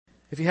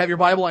If you have your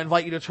Bible, I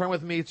invite you to turn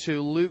with me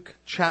to Luke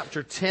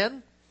chapter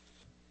 10.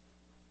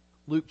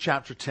 Luke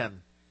chapter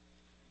 10.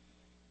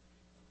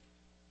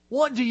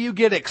 What do you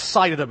get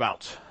excited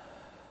about?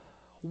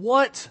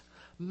 What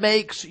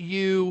makes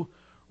you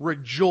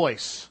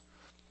rejoice?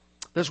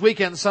 This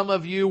weekend, some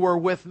of you were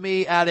with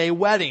me at a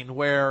wedding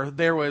where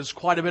there was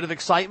quite a bit of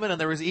excitement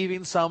and there was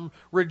even some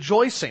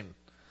rejoicing.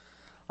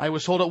 I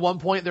was told at one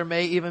point there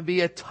may even be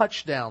a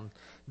touchdown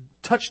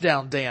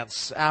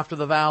dance after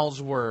the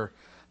vows were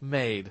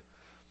made.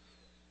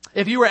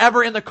 If you were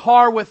ever in the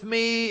car with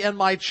me and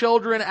my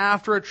children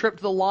after a trip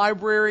to the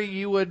library,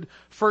 you would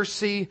first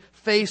see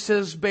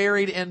faces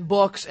buried in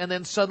books and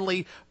then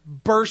suddenly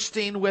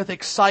bursting with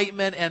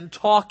excitement and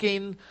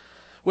talking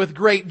with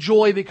great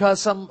joy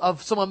because some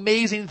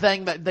amazing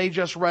thing that they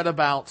just read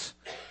about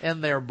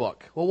in their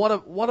book. Well,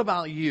 what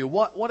about you?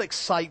 What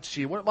excites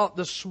you? What about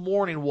this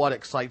morning? What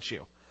excites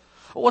you?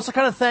 What's the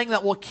kind of thing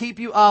that will keep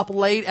you up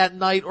late at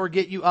night or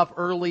get you up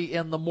early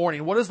in the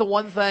morning? What is the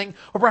one thing,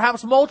 or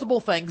perhaps multiple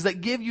things, that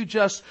give you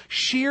just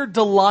sheer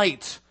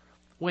delight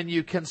when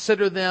you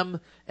consider them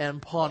and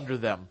ponder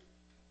them?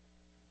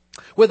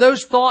 With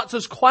those thoughts,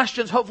 those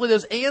questions, hopefully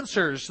those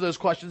answers to those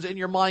questions in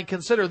your mind,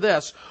 consider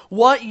this.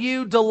 What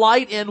you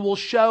delight in will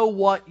show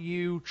what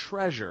you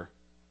treasure.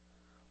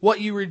 What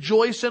you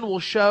rejoice in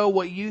will show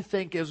what you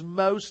think is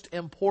most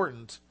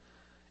important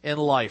in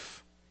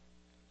life.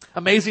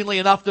 Amazingly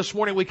enough, this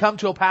morning we come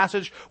to a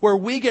passage where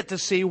we get to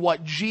see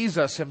what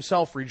Jesus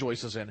himself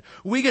rejoices in.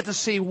 We get to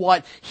see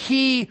what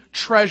he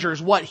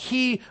treasures, what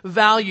he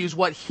values,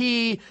 what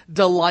he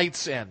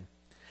delights in.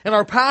 And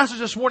our passage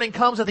this morning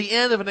comes at the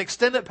end of an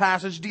extended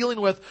passage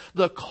dealing with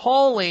the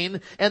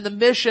calling and the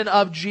mission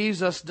of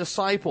Jesus'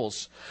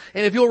 disciples.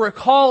 And if you'll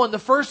recall, in the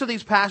first of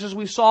these passages,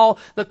 we saw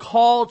the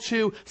call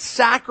to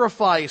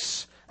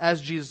sacrifice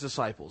as Jesus'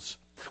 disciples.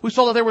 We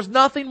saw that there was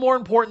nothing more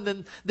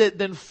important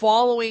than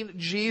following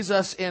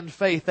Jesus in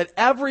faith, that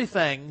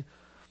everything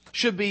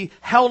should be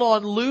held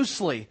on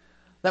loosely,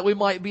 that we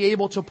might be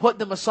able to put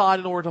them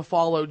aside in order to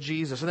follow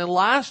Jesus. And then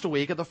last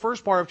week, at the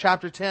first part of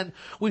chapter 10,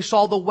 we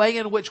saw the way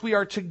in which we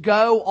are to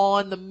go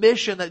on the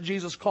mission that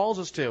Jesus calls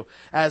us to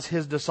as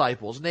his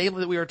disciples.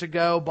 Namely, that we are to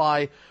go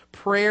by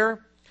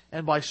prayer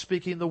and by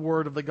speaking the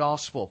word of the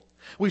gospel.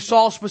 We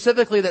saw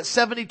specifically that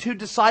 72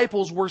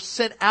 disciples were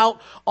sent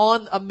out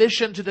on a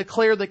mission to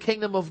declare the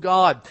kingdom of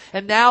God.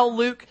 And now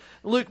Luke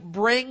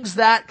brings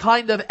that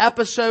kind of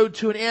episode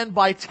to an end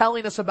by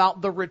telling us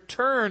about the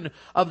return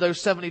of those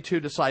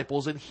 72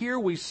 disciples. And here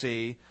we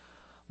see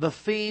the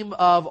theme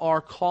of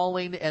our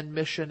calling and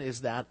mission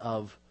is that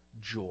of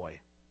joy.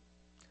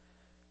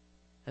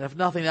 And if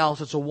nothing else,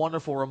 it's a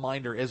wonderful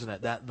reminder, isn't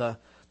it, that the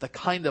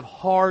kind of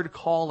hard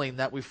calling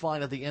that we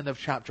find at the end of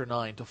chapter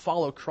 9, to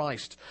follow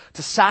Christ,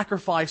 to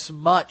sacrifice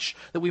much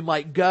that we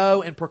might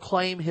go and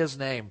proclaim his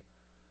name.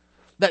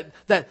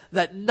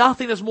 That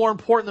nothing is more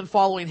important than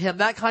following him.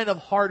 That kind of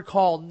hard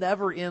call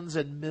never ends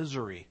in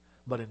misery,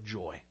 but in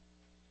joy.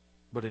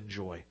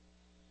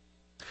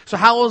 So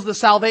how is the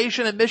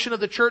salvation and mission of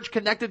the church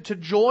connected to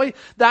joy?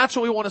 That's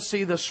what we want to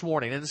see this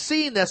morning. And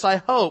seeing this, I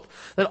hope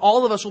that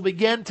all of us will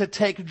begin to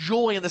take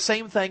joy in the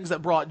same things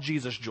that brought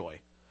Jesus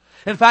joy.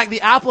 In fact, the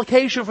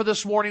application for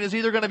this morning is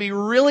either going to be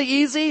really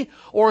easy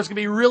or it's going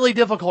to be really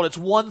difficult. It's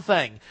one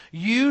thing.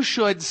 You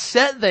should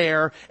sit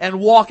there and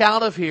walk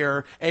out of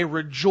here a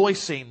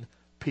rejoicing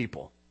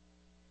people.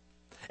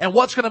 And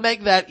what's going to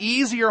make that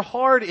easy or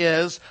hard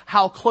is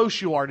how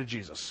close you are to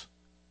Jesus.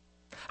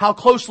 How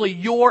closely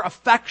your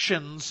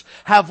affections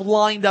have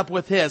lined up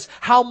with his.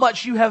 How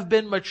much you have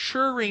been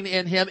maturing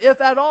in him,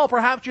 if at all.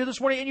 Perhaps you're this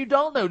morning and you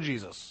don't know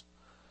Jesus.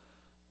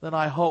 Then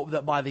I hope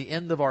that by the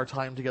end of our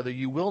time together,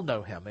 you will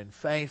know him in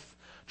faith,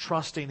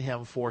 trusting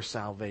him for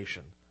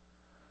salvation.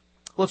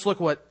 Let's look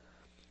what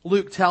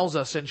Luke tells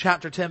us in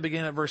chapter 10,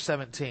 beginning at verse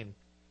 17.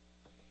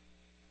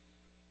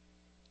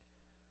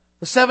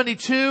 The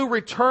 72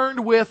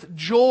 returned with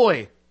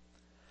joy,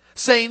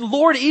 saying,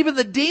 Lord, even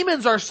the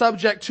demons are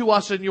subject to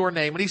us in your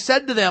name. And he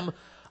said to them,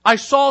 I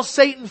saw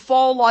Satan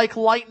fall like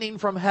lightning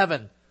from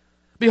heaven.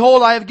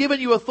 Behold, I have given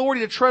you authority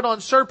to tread on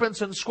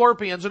serpents and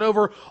scorpions and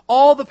over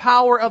all the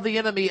power of the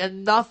enemy,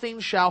 and nothing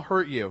shall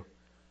hurt you.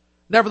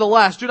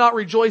 Nevertheless, do not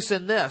rejoice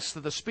in this,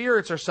 that the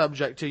spirits are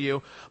subject to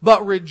you,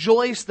 but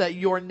rejoice that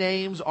your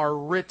names are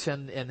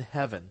written in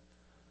heaven.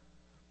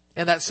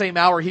 In that same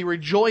hour he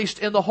rejoiced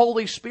in the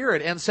Holy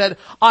Spirit and said,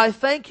 I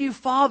thank you,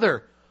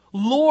 Father,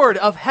 Lord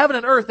of heaven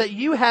and earth, that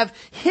you have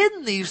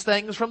hidden these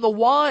things from the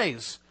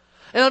wise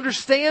and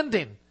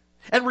understanding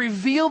and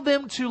revealed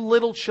them to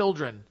little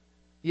children.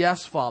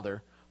 Yes,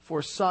 Father,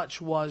 for such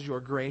was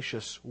your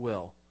gracious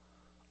will.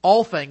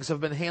 All things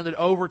have been handed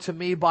over to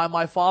me by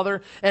my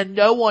Father, and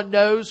no one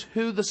knows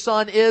who the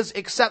Son is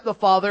except the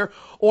Father,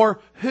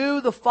 or who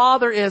the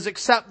Father is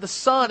except the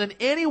Son, and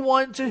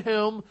anyone to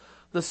whom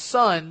the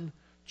Son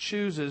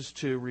chooses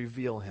to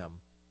reveal him.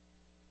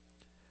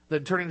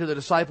 Then turning to the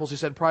disciples, he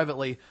said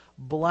privately,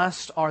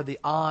 Blessed are the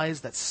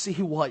eyes that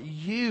see what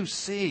you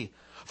see.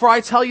 For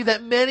I tell you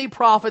that many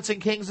prophets and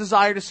kings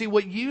desire to see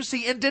what you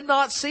see and did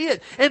not see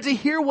it, and to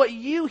hear what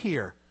you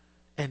hear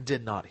and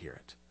did not hear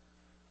it.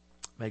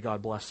 May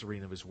God bless the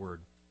reading of His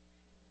Word.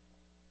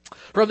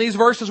 From these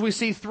verses we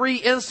see three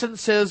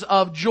instances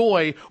of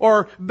joy,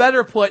 or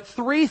better put,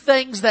 three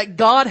things that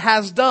God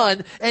has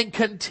done and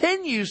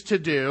continues to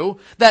do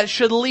that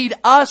should lead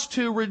us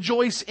to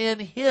rejoice in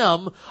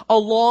Him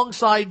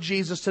alongside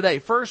Jesus today.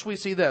 First we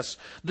see this,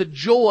 the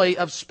joy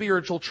of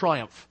spiritual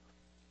triumph.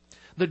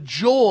 The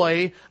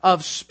joy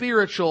of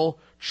spiritual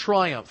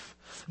triumph.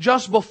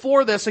 Just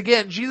before this,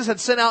 again, Jesus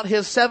had sent out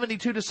His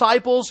 72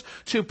 disciples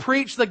to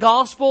preach the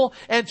gospel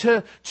and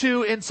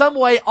to in some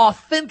way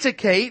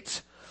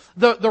authenticate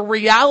the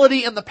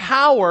reality and the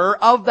power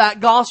of that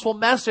gospel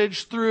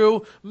message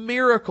through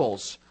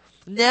miracles.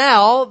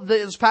 Now,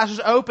 this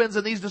passage opens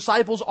and these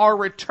disciples are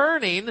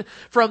returning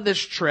from this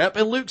trip,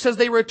 and Luke says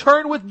they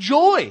return with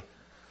joy,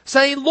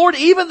 saying, Lord,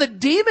 even the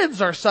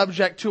demons are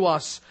subject to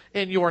us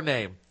in your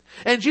name.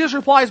 And Jesus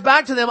replies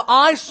back to them,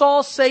 I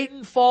saw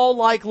Satan fall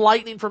like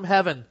lightning from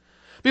heaven.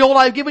 Behold,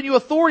 I have given you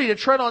authority to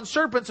tread on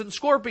serpents and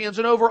scorpions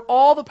and over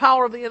all the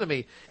power of the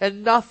enemy,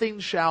 and nothing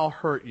shall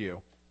hurt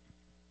you.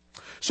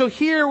 So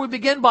here we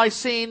begin by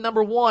seeing,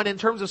 number one, in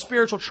terms of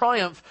spiritual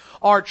triumph,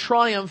 our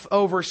triumph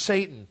over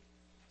Satan.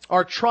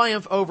 Our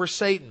triumph over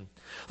Satan.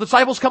 The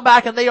disciples come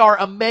back and they are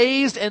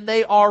amazed and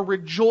they are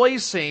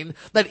rejoicing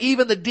that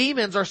even the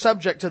demons are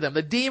subject to them.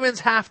 The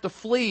demons have to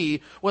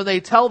flee when they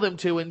tell them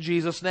to in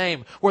Jesus'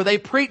 name. Where they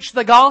preach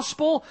the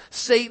gospel,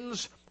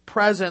 Satan's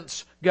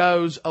presence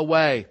goes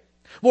away.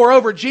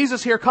 Moreover,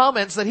 Jesus here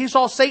comments that He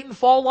saw Satan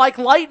fall like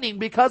lightning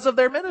because of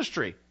their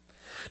ministry.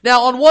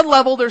 Now, on one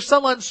level, there's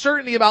some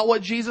uncertainty about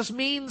what Jesus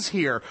means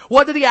here.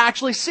 What did He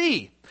actually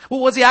see? Well,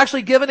 was He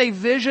actually given a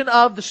vision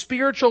of the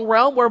spiritual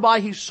realm whereby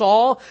He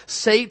saw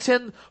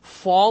Satan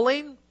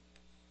falling?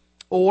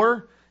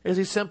 Or is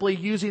He simply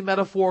using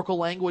metaphorical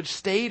language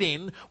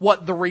stating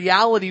what the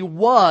reality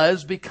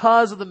was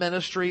because of the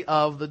ministry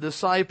of the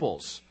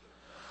disciples?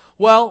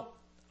 Well,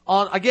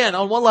 on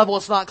one level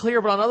it's not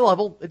clear, but on another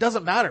level it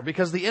doesn't matter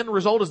because the end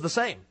result is the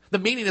same. The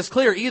meaning is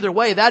clear either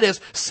way. That is,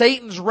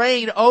 Satan's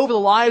reign over the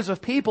lives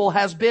of people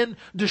has been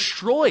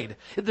destroyed.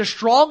 The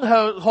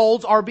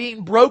strongholds are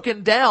being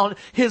broken down.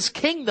 His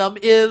kingdom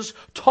is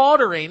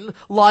tottering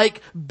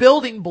like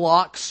building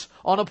blocks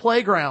on a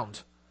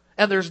playground.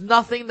 And there's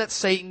nothing that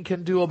Satan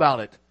can do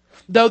about it.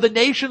 Though the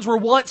nations were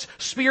once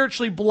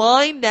spiritually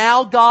blind,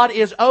 now God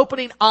is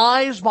opening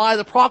eyes by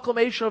the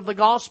proclamation of the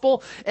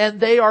gospel, and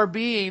they are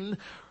being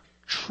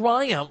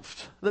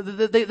triumphed.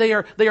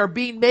 They are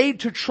being made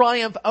to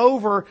triumph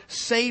over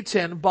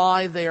Satan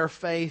by their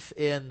faith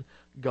in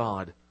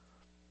God.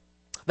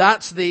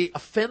 That's the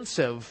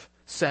offensive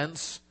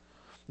sense,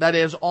 that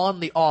is, on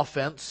the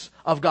offense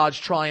of God's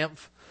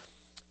triumph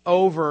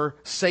over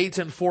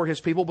Satan for His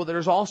people, but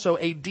there's also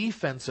a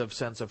defensive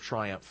sense of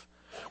triumph.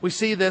 We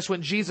see this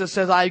when Jesus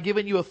says, I have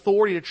given you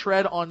authority to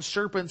tread on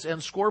serpents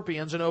and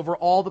scorpions and over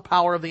all the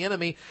power of the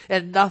enemy,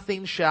 and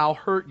nothing shall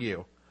hurt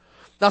you.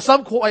 Now,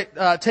 some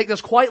take this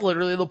quite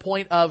literally to the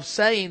point of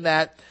saying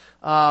that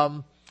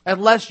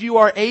unless you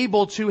are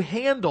able to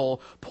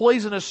handle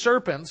poisonous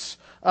serpents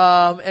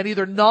and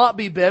either not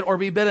be bit or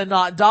be bit and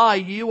not die,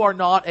 you are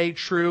not a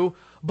true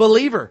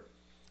believer.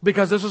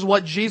 Because this is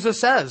what Jesus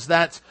says,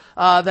 that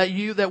I've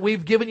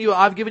given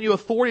you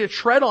authority to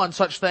tread on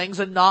such things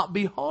and not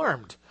be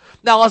harmed.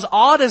 Now, as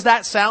odd as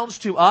that sounds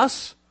to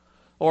us,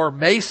 or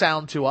may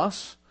sound to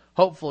us,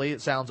 hopefully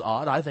it sounds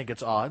odd. I think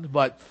it's odd,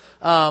 but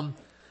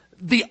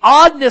the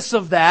oddness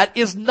of that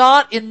is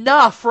not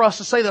enough for us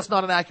to say that's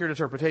not an accurate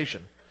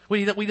interpretation.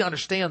 We need to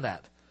understand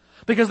that.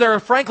 Because there are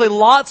frankly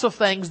lots of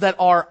things that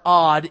are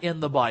odd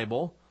in the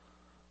Bible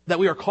that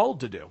we are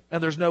called to do,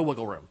 and there's no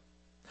wiggle room.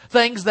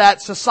 Things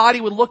that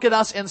society would look at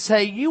us and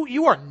say,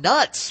 you are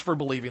nuts for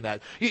believing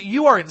that.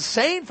 You are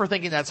insane for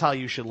thinking that's how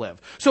you should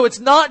live. So it's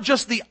not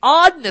just the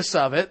oddness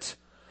of it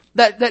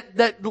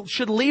that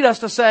should lead us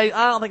to say,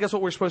 I don't think that's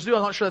what we're supposed to do.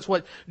 I'm not sure that's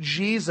what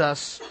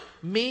Jesus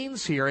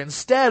means here.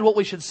 Instead, what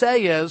we should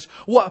say is,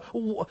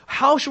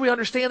 how should we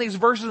understand these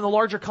verses in the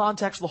larger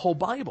context of the whole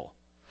Bible?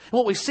 And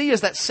what we see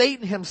is that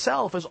Satan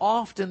himself is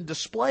often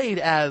displayed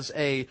as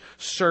a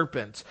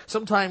serpent,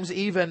 sometimes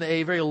even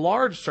a very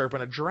large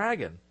serpent, a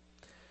dragon.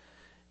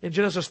 In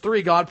Genesis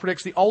 3, God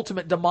predicts the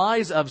ultimate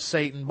demise of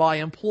Satan by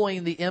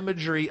employing the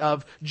imagery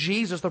of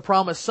Jesus, the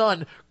promised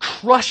Son,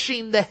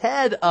 crushing the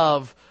head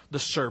of the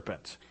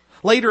serpent.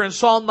 Later in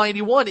Psalm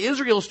 91,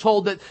 Israel is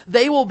told that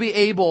they will be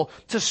able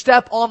to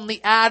step on the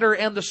adder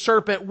and the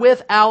serpent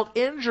without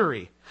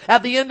injury.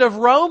 At the end of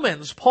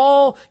Romans,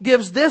 Paul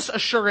gives this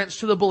assurance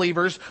to the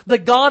believers: the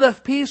God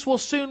of peace will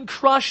soon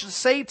crush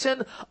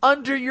Satan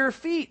under your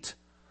feet.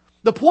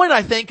 The point,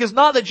 I think, is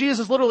not that Jesus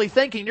is literally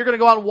thinking you're going to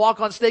go out and walk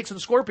on snakes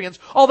and scorpions,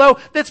 although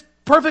it's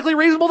perfectly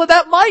reasonable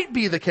that might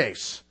be the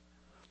case.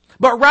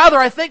 But rather,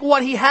 I think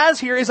what he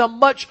has here is a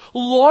much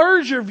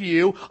larger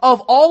view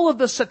of all of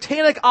the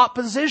satanic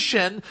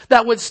opposition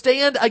that would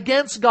stand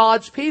against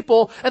God's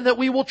people, and that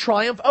we will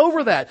triumph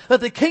over that. That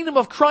the kingdom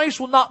of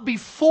Christ will not be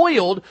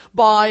foiled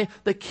by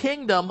the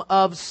kingdom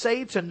of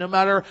Satan, no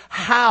matter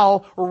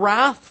how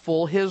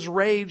wrathful his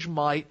rage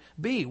might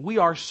be. We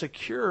are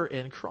secure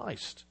in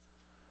Christ.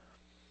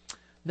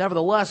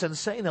 Nevertheless, in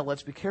saying that,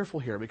 let's be careful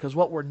here, because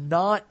what we're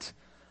not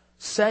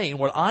saying,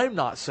 what I'm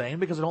not saying,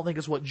 because I don't think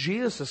it's what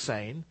Jesus is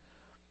saying,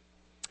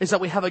 is that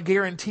we have a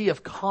guarantee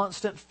of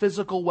constant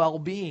physical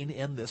well-being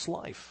in this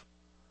life.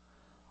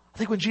 I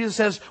think when Jesus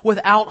says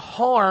without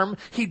harm,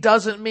 he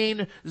doesn't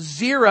mean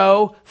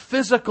zero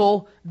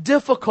physical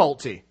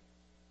difficulty.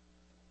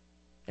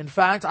 In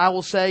fact, I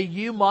will say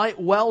you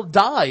might well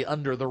die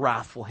under the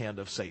wrathful hand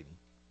of Satan.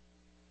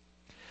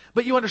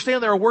 But you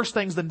understand there are worse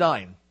things than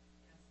dying.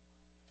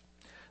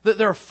 That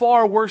there are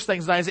far worse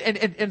things than dying.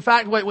 And in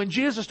fact, when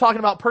Jesus is talking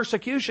about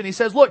persecution, he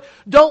says, look,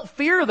 don't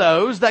fear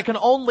those that can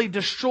only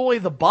destroy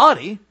the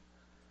body.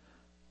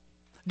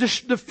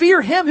 To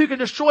fear him who can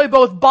destroy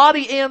both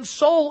body and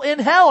soul in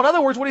hell. In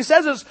other words, what he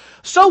says is,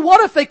 so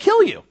what if they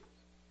kill you? Is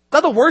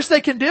that the worst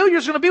they can do? You're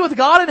just going to be with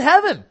God in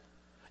heaven.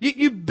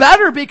 You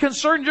better be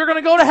concerned you're going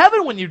to go to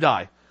heaven when you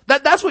die.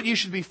 That's what you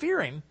should be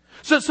fearing.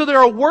 So there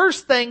are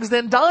worse things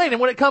than dying. And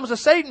when it comes to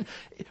Satan,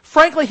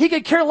 frankly, he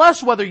could care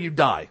less whether you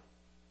die.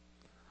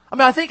 I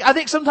mean, I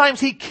think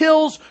sometimes he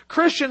kills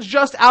Christians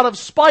just out of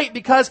spite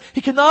because he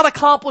cannot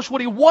accomplish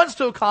what he wants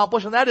to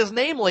accomplish, and that is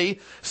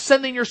namely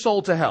sending your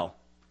soul to hell.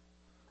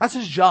 That's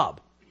his job.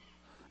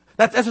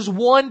 That's his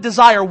one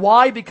desire.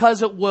 Why?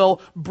 Because it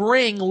will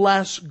bring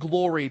less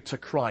glory to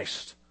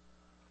Christ.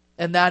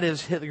 And that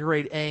is the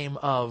great aim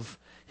of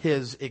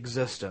his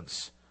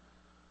existence.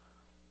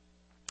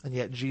 And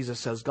yet Jesus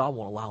says God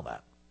won't allow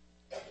that.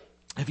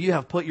 If you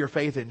have put your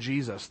faith in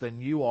Jesus,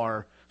 then you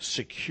are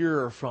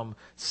secure from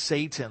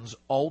Satan's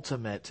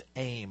ultimate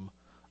aim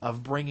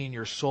of bringing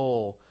your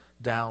soul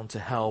down to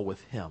hell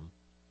with him.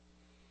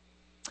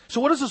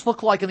 So what does this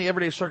look like in the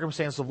everyday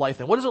circumstances of life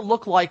then? What does it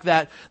look like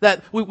that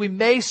we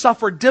may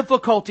suffer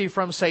difficulty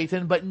from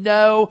Satan, but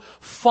no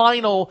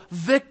final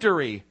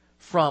victory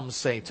from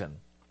Satan?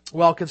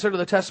 Well, consider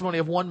the testimony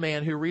of one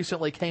man who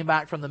recently came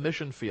back from the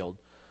mission field.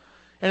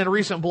 And in a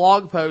recent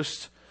blog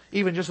post,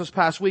 even just this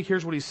past week,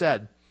 here's what he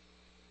said.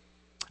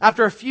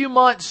 After a few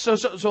months, so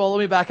let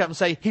me back up and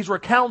say, he's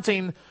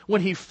recounting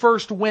when he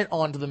first went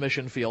onto the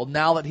mission field,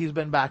 now that he's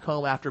been back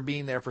home after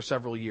being there for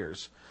several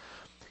years.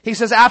 He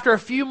says, after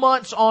first few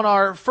months on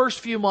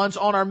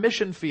our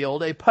mission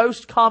field, a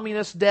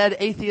post-communist, dead,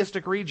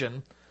 atheistic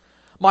region,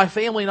 my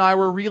family and I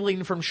were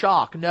reeling from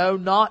shock. No,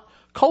 not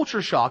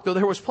culture shock, though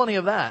there was plenty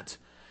of that.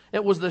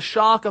 It was the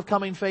shock of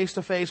coming face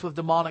to face with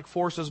demonic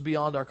forces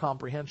beyond our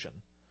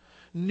comprehension.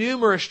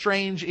 Numerous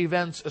strange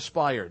events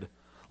aspired.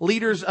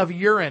 Liters of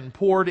urine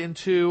poured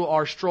into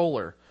our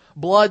stroller.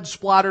 Blood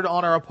splattered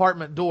on our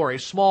apartment door. A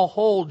small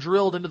hole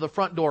drilled into the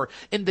front door,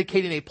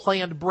 indicating a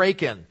planned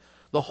break-in.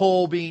 The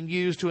hole being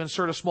used to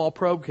insert a small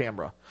probe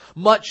camera.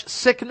 Much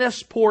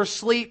sickness, poor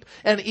sleep,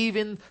 and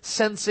even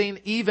sensing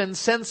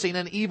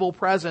an evil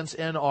presence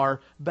in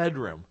our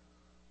bedroom.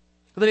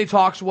 And then he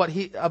talks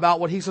about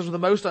what he says was the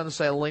most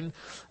unsettling,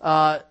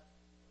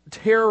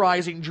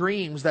 terrorizing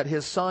dreams that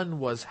his son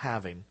was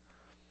having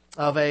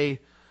of a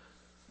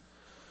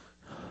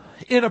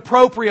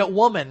inappropriate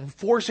woman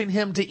forcing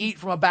him to eat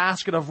from a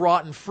basket of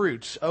rotten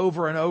fruits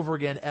over and over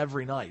again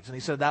every night. And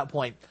he said at that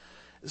point,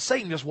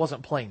 Satan just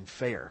wasn't playing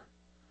fair.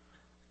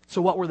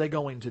 So what were they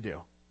going to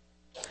do?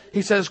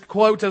 He says,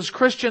 quote, as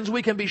Christians,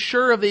 we can be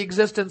sure of the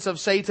existence of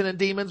Satan and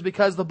demons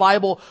because the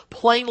Bible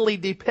plainly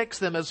depicts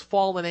them as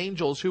fallen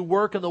angels who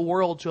work in the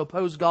world to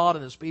oppose God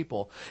and his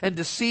people and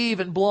deceive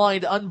and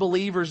blind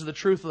unbelievers of the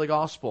truth of the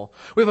gospel.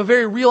 We have a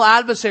very real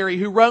adversary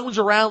who roams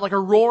around like a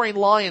roaring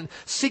lion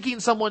seeking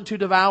someone to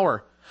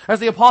devour. As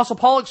the Apostle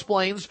Paul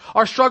explains,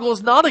 our struggle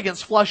is not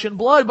against flesh and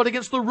blood, but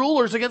against the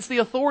rulers, against the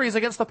authorities,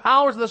 against the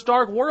powers of this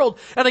dark world,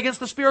 and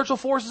against the spiritual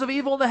forces of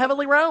evil in the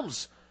heavenly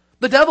realms.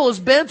 The devil is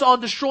bent on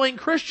destroying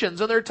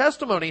Christians and their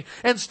testimony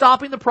and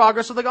stopping the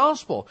progress of the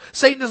gospel.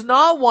 Satan does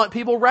not want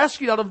people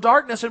rescued out of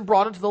darkness and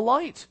brought into the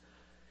light.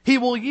 He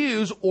will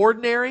use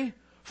ordinary,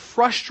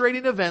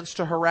 frustrating events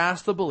to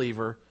harass the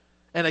believer,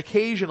 and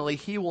occasionally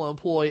he will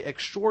employ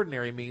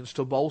extraordinary means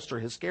to bolster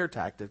his scare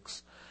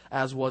tactics,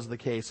 as was the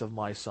case of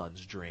my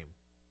son's dream.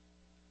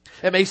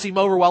 It may seem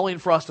overwhelming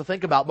for us to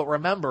think about, but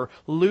remember,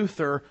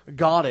 Luther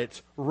got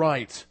it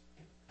right.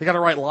 They got it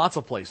right lots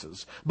of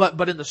places.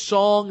 But in the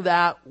song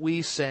that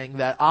we sing,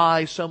 that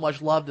I so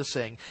much love to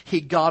sing, he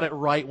got it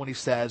right when he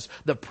says,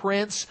 the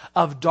prince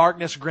of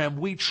darkness grim,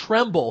 we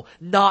tremble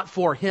not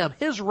for him.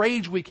 His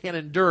rage we can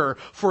endure,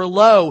 for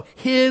lo,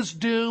 his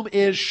doom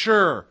is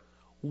sure.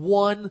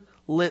 One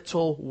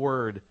little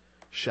word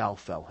shall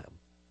fell him.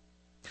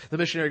 The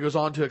missionary goes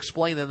on to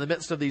explain that in the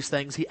midst of these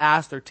things, he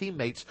asked their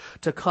teammates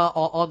to come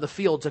on the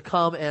field to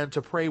come and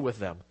to pray with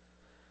them.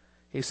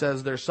 He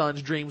says their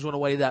son's dreams went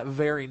away that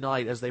very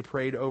night as they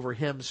prayed over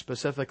him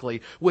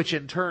specifically, which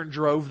in turn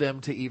drove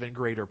them to even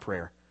greater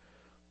prayer.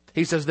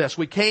 He says this,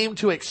 we came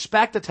to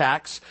expect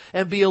attacks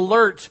and be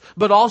alert,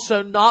 but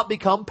also not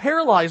become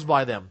paralyzed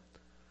by them.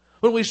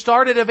 When we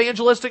started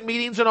evangelistic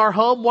meetings in our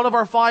home, one of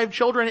our 5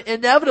 children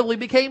inevitably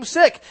became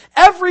sick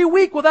every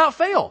week without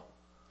fail.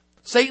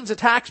 Satan's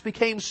attacks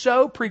became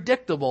so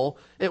predictable,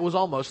 it was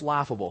almost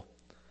laughable.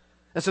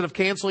 Instead of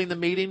canceling the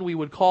meeting, we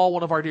would call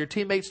one of our dear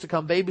teammates to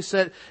come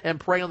babysit and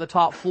pray on the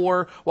top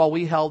floor while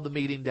we held the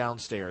meeting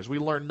downstairs. We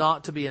learned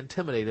not to be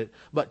intimidated,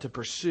 but to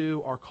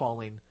pursue our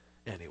calling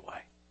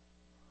anyway.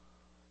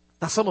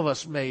 Now, some of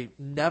us may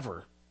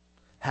never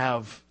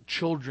have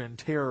children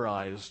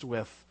terrorized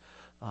with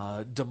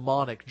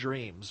demonic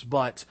dreams,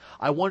 but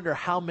I wonder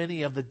how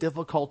many of the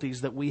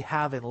difficulties that we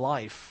have in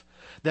life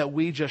that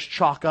we just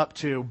chalk up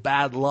to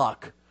bad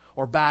luck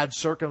or bad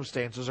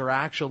circumstances are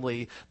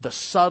actually the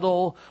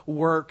subtle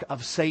work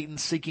of Satan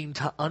seeking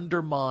to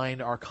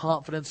undermine our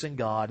confidence in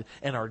God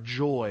and our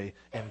joy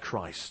in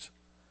Christ.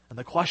 And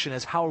the question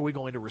is, how are we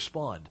going to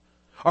respond?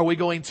 Are we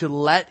going to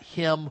let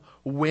him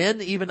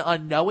win even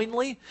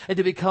unknowingly and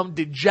to become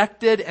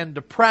dejected and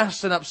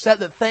depressed and upset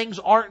that things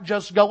aren't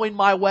just going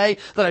my way,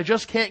 that I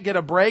just can't get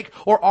a break?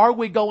 Or are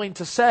we going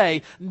to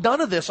say,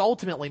 none of this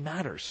ultimately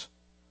matters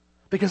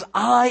because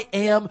I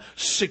am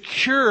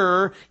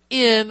secure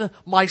in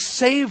my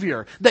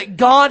Savior, that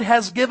God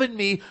has given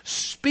me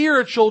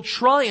spiritual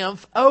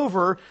triumph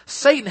over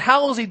Satan.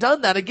 How has he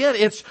done that? Again,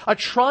 it's a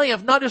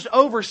triumph not just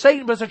over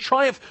Satan, but it's a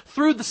triumph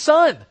through the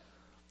Son.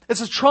 It's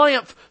a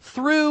triumph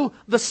through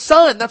the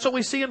Son. That's what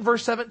we see in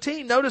verse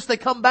 17. Notice they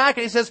come back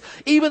and he says,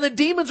 even the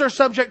demons are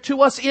subject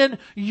to us in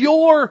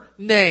your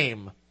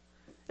name.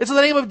 It's in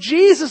the name of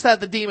Jesus that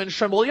the demons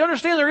tremble. You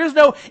understand there is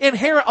no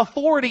inherent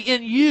authority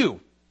in you,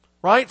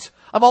 right?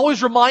 I'm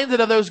always reminded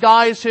of those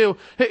guys who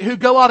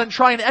go out and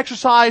try and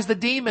exorcise the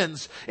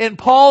demons in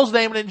Paul's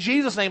name and in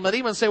Jesus' name. The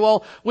demons say,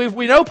 well,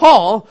 we know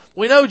Paul,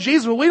 we know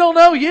Jesus, but we don't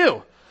know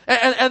you.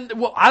 And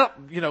well, I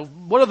don't,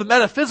 what are the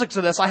metaphysics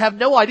of this? I have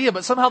no idea,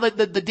 but somehow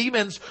the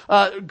demons,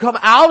 come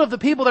out of the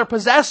people they're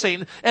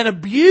possessing and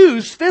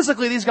abuse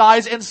physically these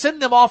guys and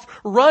send them off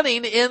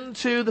running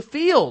into the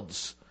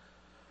fields.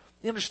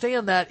 You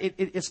understand that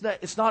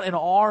it's not in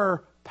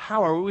our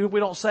power. We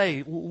don't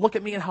say, look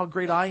at me and how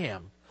great I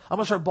am. I'm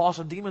going to start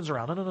bossing demons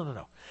around.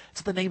 No. It's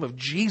in the name of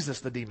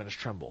Jesus the demons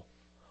tremble.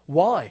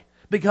 Why?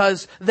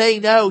 Because they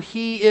know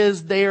He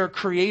is their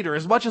Creator.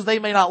 As much as they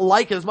may not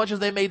like it, as much as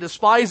they may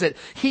despise it,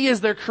 He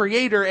is their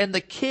Creator and the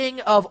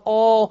King of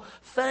all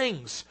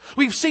things.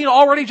 We've seen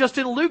already just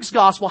in Luke's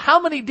Gospel how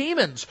many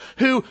demons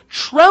who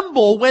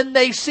tremble when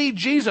they see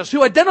Jesus,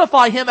 who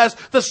identify Him as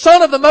the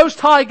Son of the Most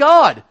High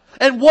God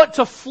and want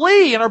to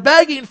flee and are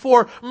begging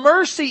for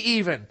mercy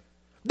even.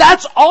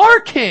 That's our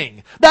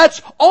King. That's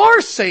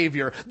our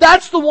Savior.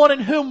 That's the one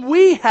in whom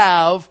we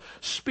have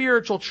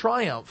spiritual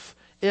triumph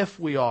if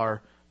we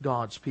are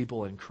God's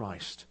people in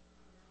Christ.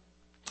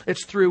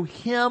 It's through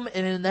Him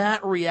and in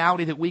that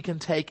reality that we can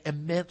take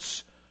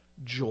immense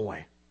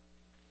joy.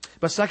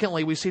 But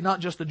secondly, we see not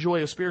just the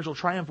joy of spiritual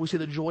triumph, we see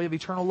the joy of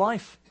eternal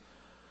life.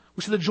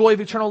 We see the joy of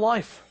eternal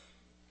life.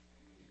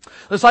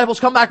 The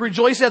disciples come back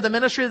rejoicing at the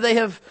ministry that they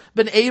have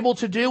been able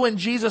to do in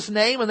Jesus'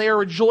 name, and they are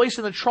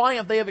rejoicing in the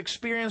triumph they have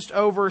experienced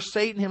over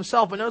Satan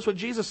himself. But notice what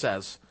Jesus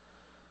says.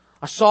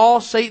 I saw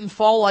Satan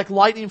fall like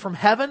lightning from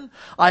heaven.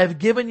 I have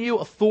given you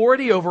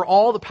authority over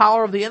all the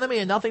power of the enemy,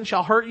 and nothing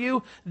shall hurt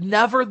you.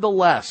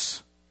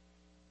 Nevertheless,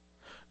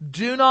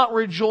 do not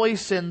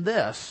rejoice in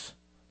this,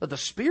 that the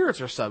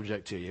spirits are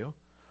subject to you,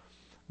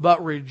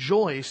 but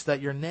rejoice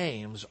that your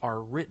names are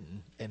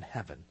written in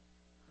heaven.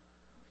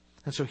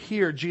 And so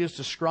here Jesus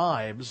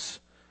describes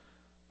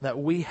that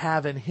we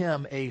have in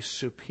Him a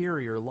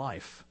superior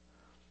life.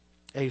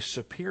 A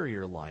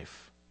superior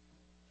life.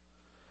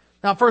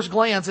 Now, at first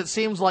glance, it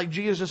seems like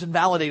Jesus just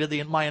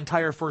invalidated my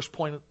entire first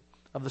point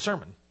of the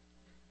sermon.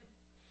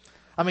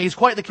 I mean, He's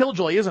quite the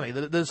killjoy, isn't He?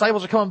 The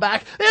disciples are coming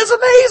back. It's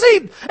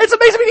amazing! It's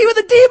amazing! I mean, even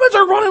the demons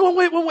are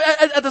running when we,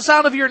 at the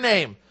sound of your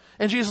name.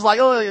 And Jesus is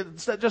like, oh,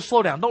 just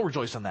slow down. Don't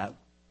rejoice in that.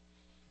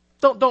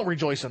 Don't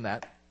rejoice in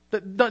that.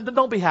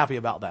 Don't be happy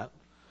about that.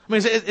 I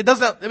mean,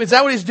 is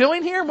that what He's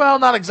doing here? Well,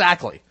 not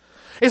exactly.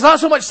 It's not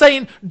so much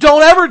saying,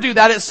 don't ever do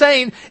that. It's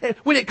saying,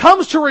 when it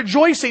comes to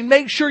rejoicing,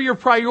 make sure your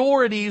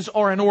priorities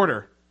are in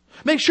order.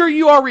 Make sure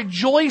you are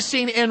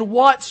rejoicing in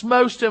what's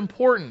most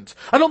important.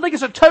 I don't think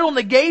it's a total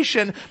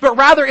negation, but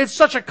rather it's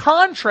such a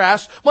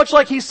contrast, much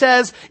like He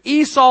says,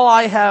 Esau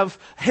I have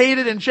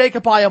hated and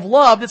Jacob I have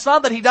loved. It's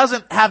not that He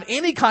doesn't have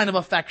any kind of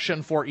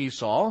affection for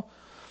Esau.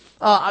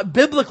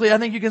 Biblically, I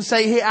think you can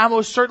say He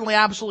most certainly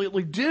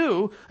absolutely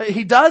do.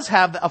 He does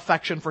have the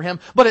affection for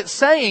him, but it's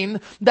saying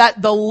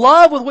that the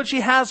love with which He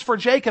has for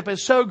Jacob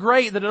is so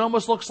great that it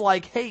almost looks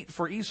like hate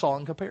for Esau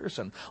in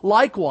comparison.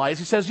 Likewise,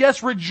 He says,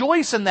 yes,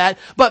 rejoice in that,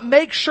 but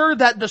make sure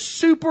that the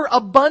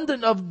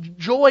superabundant of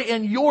joy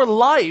in your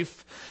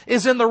life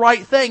is in the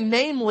right thing,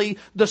 namely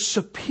the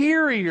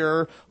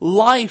superior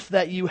life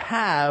that you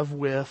have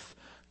with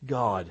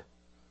God.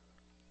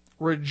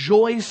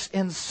 Rejoice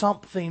in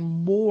something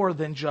more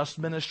than just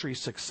ministry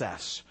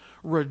success.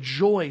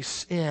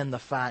 Rejoice in the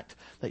fact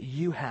that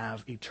you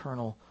have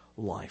eternal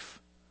life.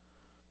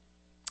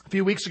 A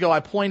few weeks ago, I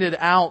pointed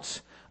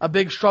out a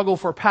big struggle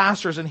for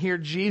pastors, and here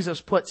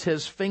Jesus puts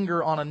his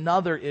finger on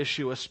another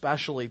issue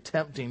especially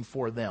tempting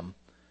for them.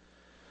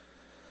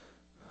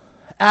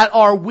 At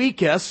our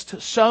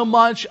weakest, so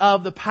much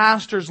of the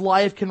pastor's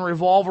life can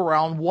revolve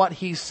around what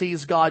he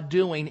sees God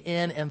doing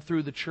in and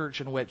through the church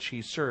in which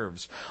he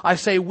serves. I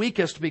say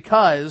weakest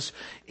because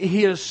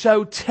he is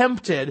so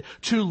tempted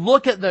to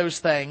look at those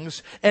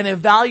things and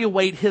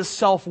evaluate his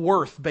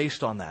self-worth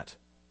based on that.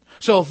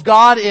 So if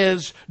God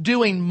is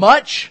doing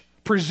much,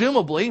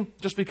 presumably,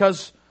 just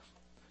because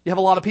you have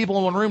a lot of people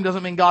in one room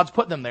doesn't mean God's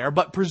put them there.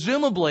 But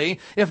presumably,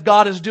 if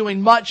God is doing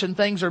much and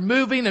things are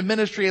moving and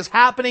ministry is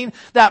happening,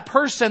 that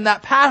person,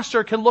 that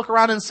pastor can look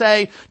around and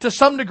say, to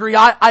some degree,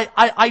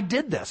 I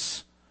did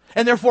this.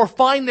 And therefore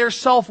find their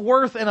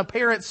self-worth in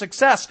apparent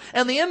success.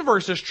 And the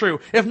inverse is true.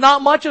 If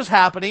not much is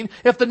happening,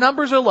 if the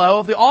numbers are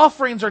low, if the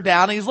offerings are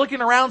down, and he's looking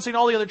around seeing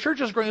all the other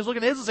churches growing, he's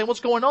looking at his and saying, what's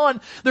going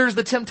on? There's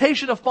the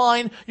temptation to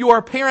find your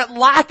apparent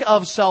lack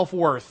of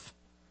self-worth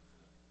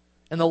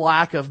and the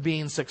lack of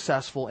being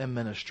successful in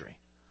ministry.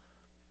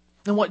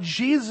 And what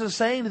Jesus is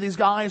saying to these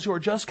guys who are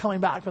just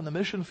coming back from the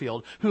mission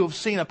field, who have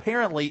seen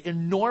apparently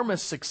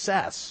enormous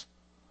success,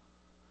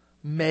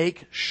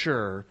 make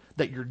sure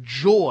that your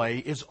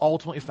joy is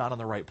ultimately found in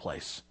the right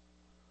place.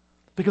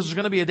 Because there's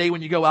going to be a day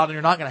when you go out and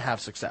you're not going to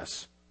have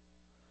success.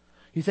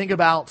 You think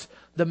about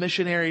the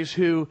missionaries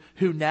who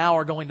now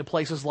are going to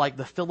places like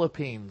the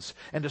Philippines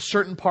and to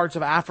certain parts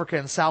of Africa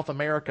and South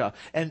America,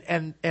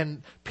 and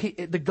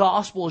the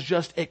gospel is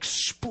just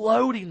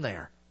exploding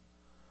there.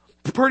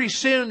 Pretty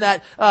soon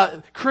that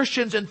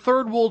Christians in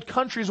third world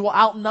countries will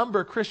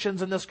outnumber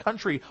Christians in this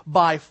country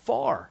by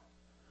far.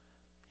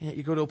 And yet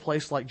you go to a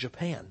place like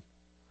Japan,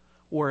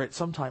 where it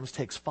sometimes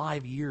takes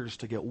 5 years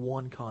to get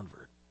one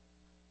convert.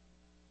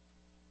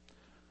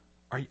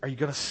 Are you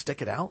going to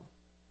stick it out?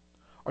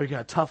 Are you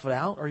going to tough it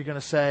out? Or are you going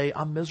to say,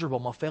 I'm miserable,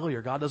 I'm a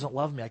failure, God doesn't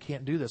love me, I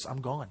can't do this,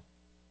 I'm gone?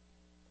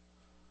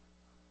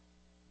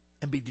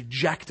 And be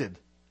dejected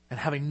and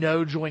having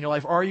no joy in your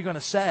life? Or are you going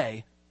to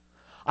say,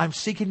 I'm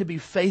seeking to be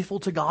faithful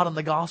to God and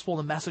the gospel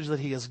and the message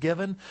that He has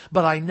given,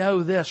 but I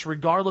know this,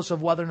 regardless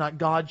of whether or not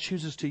God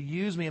chooses to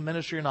use me in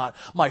ministry or not,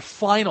 my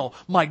final,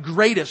 my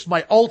greatest,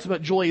 my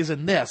ultimate joy is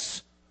in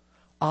this.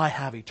 I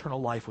have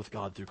eternal life with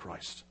God through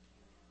Christ.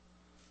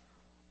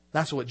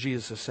 That's what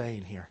Jesus is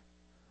saying here.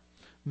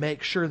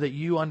 Make sure that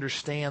you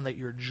understand that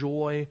your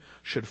joy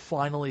should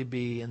finally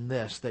be in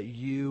this, that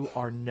you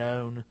are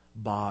known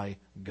by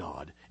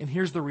God. And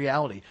here's the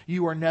reality.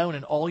 You are known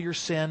in all your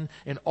sin,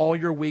 in all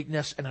your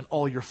weakness, and in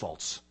all your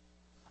faults.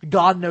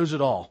 God knows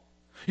it all.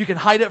 You can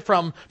hide it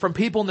from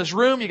people in this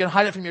room. You can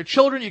hide it from your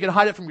children. You can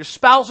hide it from your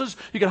spouses.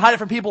 You can hide it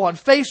from people on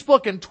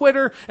Facebook and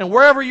Twitter and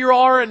wherever you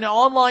are in the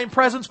online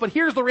presence. But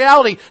here's the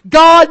reality.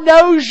 God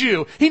knows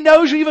you. He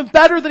knows you even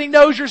better than He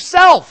knows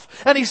yourself.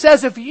 And He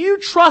says, if you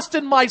trust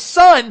in my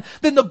Son,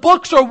 then the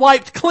books are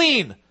wiped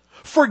clean.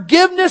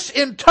 Forgiveness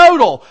in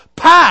total,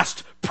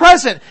 past,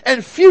 present,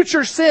 and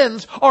future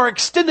sins are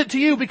extended to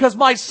you because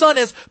my Son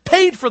has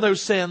paid for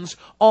those sins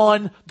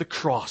on the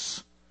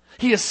cross.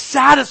 He has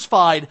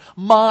satisfied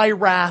my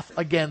wrath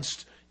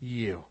against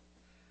you.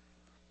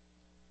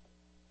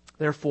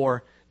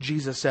 Therefore,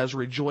 Jesus says,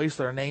 rejoice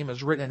that our name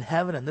is written in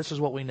heaven, and this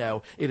is what we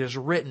know. It is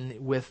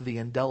written with the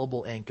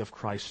indelible ink of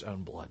Christ's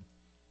own blood.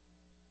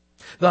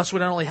 Thus, we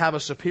not only have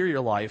a superior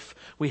life,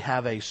 we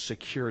have a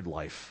secured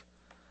life.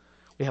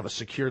 We have a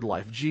secured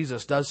life.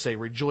 Jesus does say,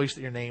 rejoice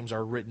that your names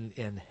are written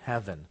in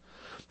heaven.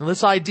 Now,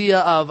 this idea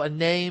of a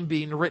name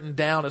being written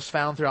down is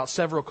found throughout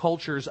several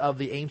cultures of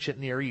the ancient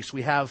Near East.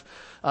 We have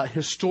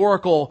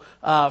historical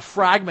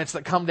fragments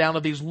that come down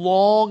of these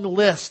long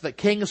lists that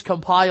kings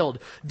compiled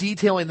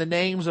detailing the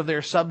names of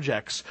their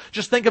subjects.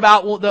 Just think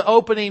about the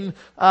opening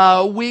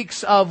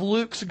weeks of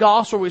Luke's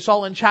gospel. We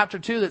saw in chapter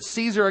 2 that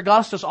Caesar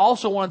Augustus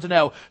also wanted to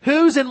know,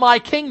 who's in my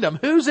kingdom?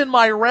 Who's in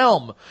my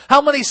realm?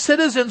 How many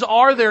citizens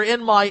are there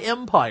in my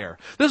empire?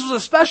 This was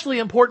especially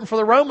important for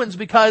the Romans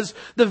because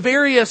the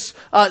various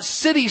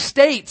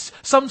city-states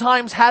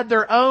sometimes had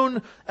their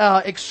own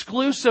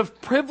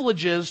exclusive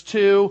privileges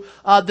to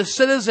the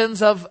citizens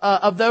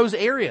of those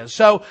areas.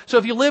 So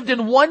if you lived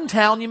in one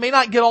town, you may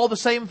not get all the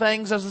same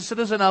things as a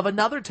citizen of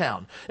another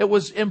town. It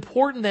was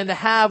important then to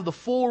have the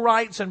full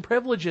rights and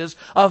privileges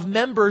of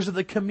members of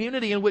the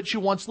community in which you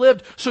once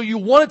lived. So you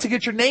wanted to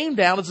get your name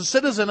down as a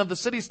citizen of the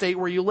city-state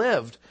where you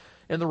lived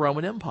in the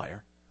Roman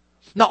Empire.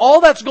 Now all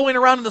that's going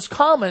around in this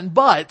common,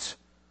 but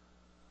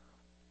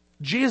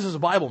Jesus is a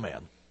Bible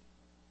man.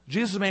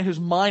 Jesus is a man whose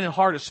mind and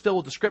heart is filled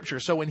with the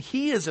Scriptures. So when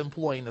he is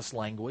employing this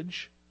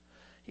language,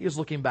 he is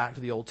looking back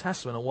to the Old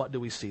Testament. And what do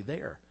we see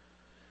there?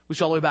 We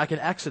see all the way back in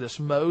Exodus,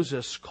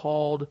 Moses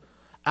called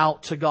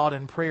out to God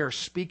in prayer,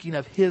 speaking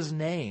of his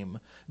name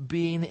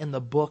being in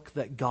the book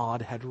that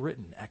God had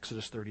written,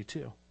 Exodus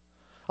 32.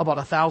 About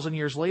 1,000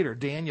 years later,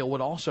 Daniel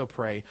would also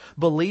pray,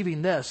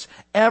 believing this,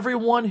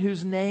 everyone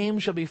whose name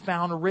shall be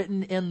found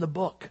written in the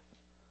book,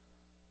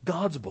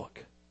 God's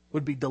book,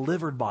 would be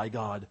delivered by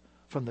God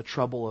from the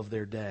trouble of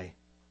their day.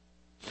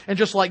 And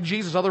just like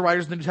Jesus, other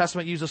writers in the New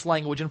Testament use this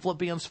language. In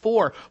Philippians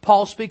 4,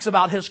 Paul speaks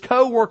about his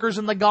co-workers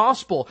in the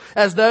gospel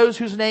as those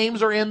whose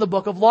names are in the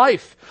book of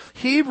life.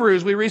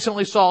 Hebrews, we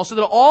recently saw, so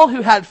that all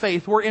who had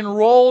faith were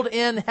enrolled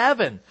in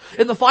heaven.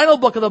 In the final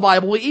book of the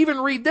Bible, we even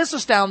read this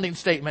astounding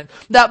statement,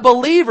 that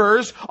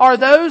believers are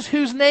those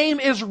whose name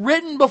is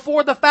written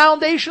before the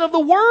foundation of the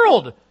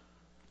world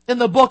in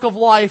the book of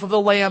life of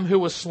the Lamb who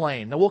was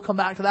slain. Now we'll come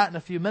back to that in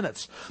a few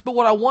minutes. But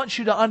what I want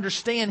you to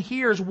understand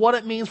here is what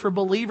it means for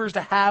believers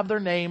to have their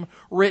name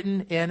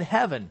written in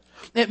heaven.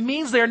 It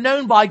means they are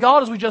known by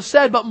God, as we just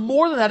said, but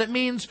more than that, it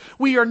means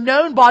we are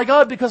known by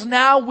God because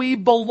now we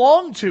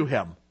belong to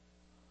Him.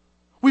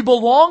 We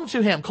belong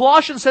to Him.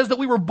 Colossians says that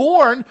we were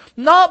born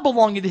not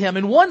belonging to Him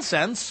in one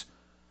sense,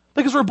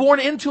 because we're born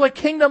into a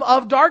kingdom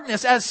of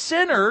darkness. As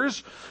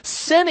sinners,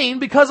 sinning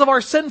because of our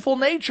sinful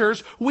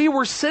natures, we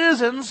were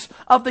citizens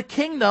of the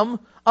kingdom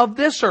of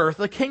this earth,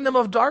 the kingdom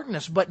of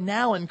darkness. But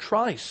now in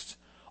Christ,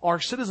 our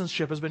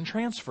citizenship has been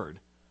transferred.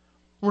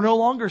 We're no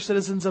longer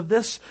citizens of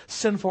this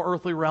sinful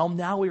earthly realm.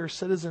 Now we are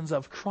citizens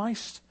of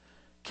Christ's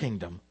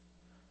kingdom.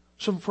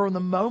 So from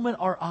the moment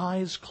our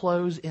eyes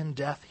close in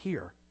death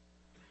here,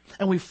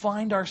 and we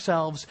find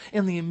ourselves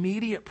in the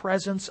immediate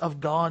presence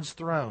of God's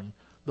throne,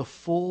 the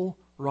full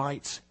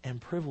rights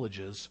and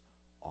privileges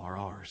are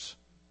ours.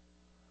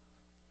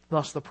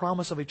 Thus, the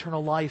promise of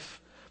eternal life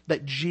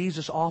that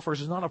Jesus offers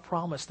is not a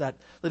promise that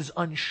is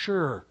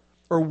unsure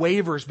or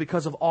wavers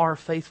because of our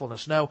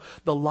faithfulness. No,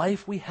 the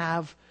life we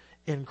have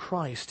in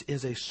Christ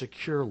is a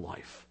secure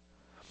life.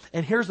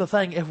 And here's the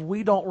thing, if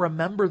we don't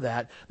remember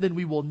that, then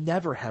we will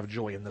never have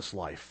joy in this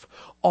life.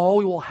 All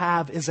we will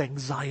have is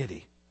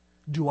anxiety.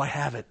 Do I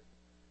have it?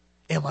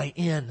 Am I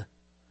in?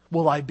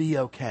 Will I be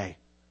okay?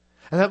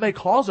 And that may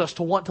cause us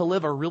to want to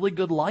live a really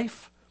good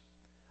life,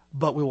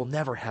 but we will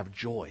never have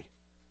joy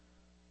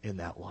in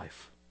that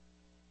life.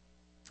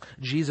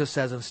 Jesus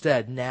says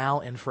instead,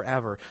 now and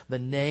forever, the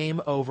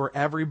name over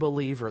every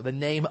believer, the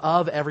name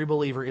of every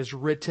believer is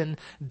written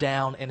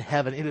down in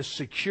heaven. It is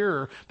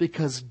secure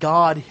because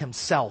God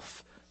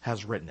Himself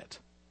has written it.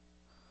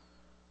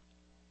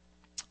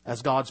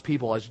 As God's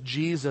people, as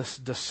Jesus'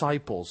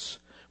 disciples,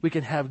 we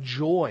can have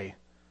joy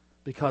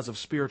because of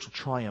spiritual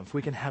triumph.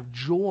 We can have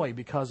joy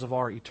because of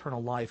our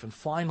eternal life. And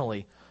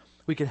finally,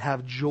 we can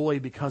have joy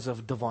because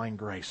of divine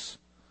grace.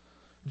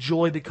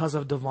 Joy because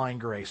of divine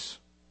grace.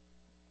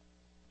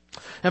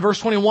 In verse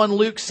 21,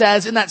 Luke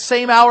says, in that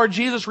same hour,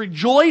 Jesus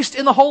rejoiced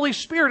in the Holy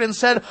Spirit and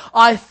said,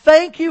 I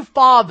thank you,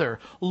 Father,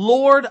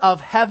 Lord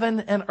of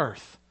heaven and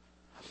earth.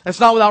 It's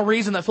not without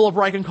reason that Philip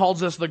Ryken calls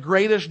this the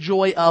greatest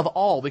joy of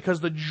all, because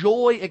the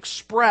joy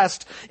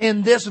expressed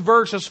in this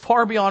verse is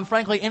far beyond,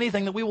 frankly,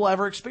 anything that we will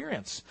ever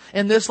experience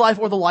in this life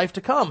or the life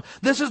to come.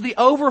 This is the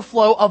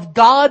overflow of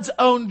God's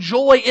own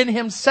joy in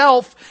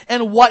Himself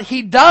and what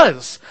He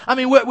does. I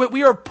mean,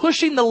 we are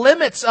pushing the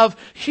limits of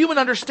human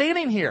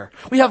understanding here.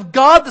 We have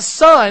God the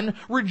Son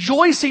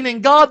rejoicing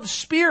in God the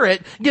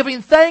Spirit,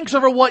 giving thanks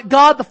over what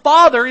God the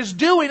Father is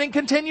doing and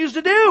continues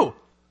to do.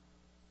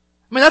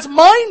 I mean, that's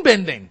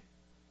mind-bending.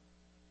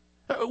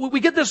 We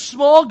get this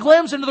small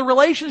glimpse into the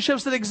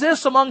relationships that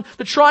exist among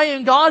the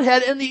triune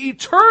Godhead and the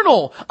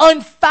eternal,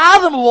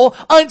 unfathomable,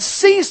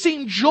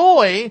 unceasing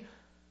joy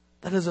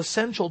that is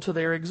essential to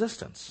their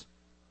existence.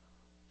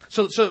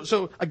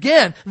 So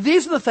again,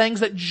 these are the things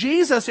that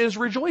Jesus is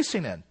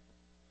rejoicing in.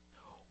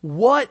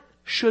 What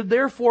should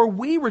therefore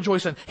we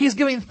rejoice in? He's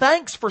giving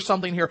thanks for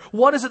something here.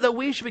 What is it that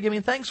we should be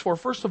giving thanks for?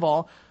 First of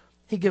all,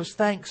 He gives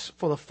thanks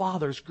for the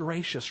Father's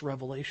gracious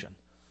revelation.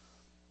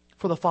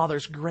 For the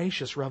Father's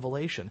gracious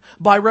revelation.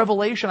 By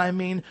revelation, I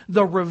mean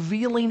the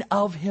revealing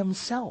of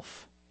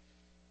Himself.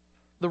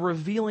 The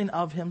revealing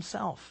of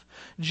Himself.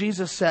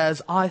 Jesus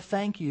says, I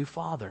thank you,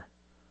 Father,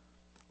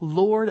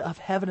 Lord of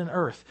heaven and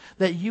earth,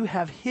 that you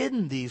have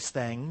hidden these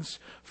things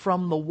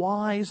from the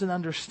wise and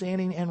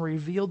understanding and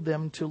revealed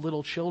them to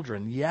little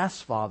children.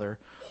 Yes, Father,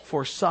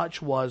 for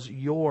such was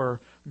your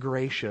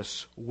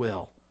gracious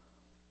will.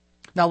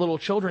 Now, little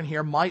children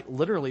here might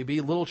literally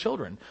be little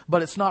children,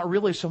 but it's not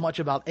really so much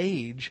about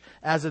age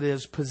as it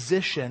is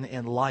position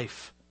in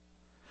life.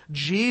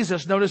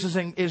 Jesus, notice,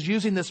 is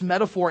using this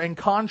metaphor in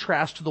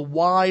contrast to the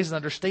wise and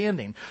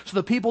understanding. So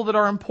the people that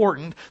are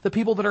important, the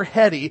people that are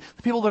heady,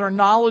 the people that are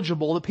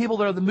knowledgeable, the people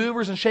that are the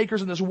movers and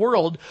shakers in this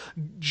world,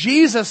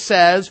 Jesus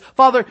says,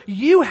 Father,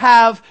 you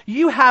have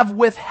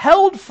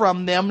withheld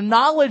from them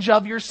knowledge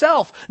of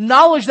yourself.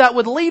 Knowledge that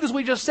would lead, as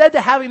we just said,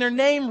 to having their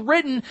name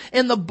written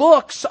in the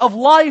books of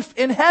life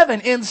in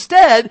heaven.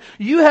 Instead,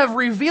 you have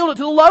revealed it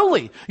to the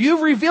lowly.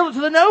 You've revealed it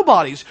to the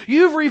nobodies.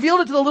 You've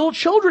revealed it to the little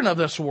children of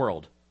this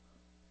world.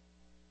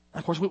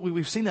 Of course,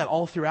 we've seen that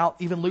all throughout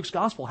even Luke's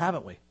gospel,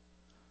 haven't we?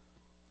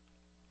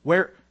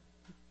 Where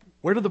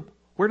did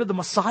the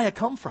Messiah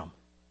come from?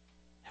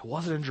 It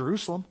wasn't in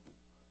Jerusalem.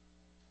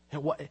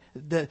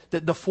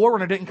 The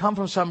forerunner didn't come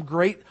from some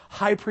great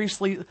high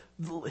priestly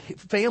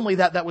family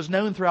that was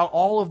known throughout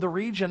all of the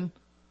region.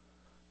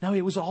 No,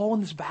 it was all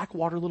in this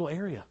backwater little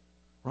area,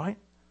 right?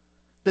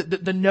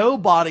 The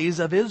nobodies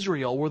of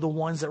Israel were the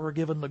ones that were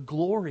given the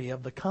glory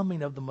of the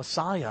coming of the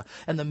Messiah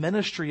and the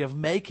ministry of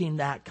making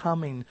that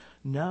coming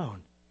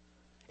known.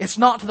 It's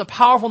not to the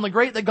powerful and the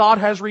great that God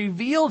has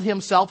revealed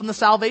himself and the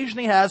salvation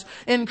he has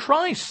in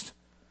Christ.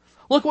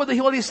 Look what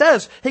he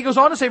says. He goes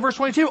on to say, verse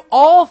 22,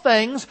 all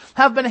things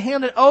have been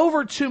handed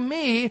over to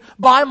me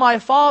by my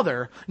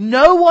Father.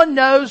 No one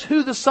knows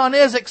who the Son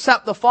is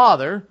except the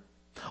Father,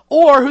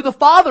 or who the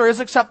Father is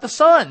except the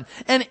Son,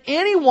 and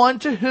anyone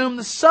to whom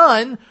the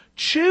Son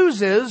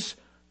chooses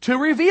to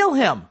reveal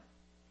him.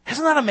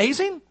 Isn't that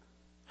amazing?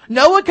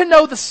 No one can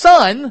know the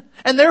Son,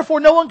 and therefore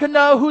no one can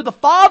know who the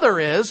Father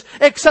is,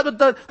 except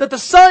that the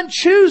Son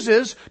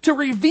chooses to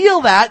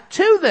reveal that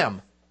to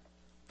them.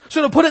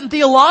 So to put it in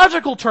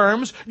theological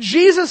terms,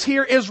 Jesus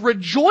here is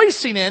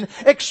rejoicing in,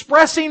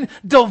 expressing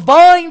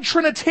divine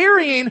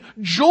Trinitarian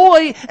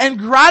joy and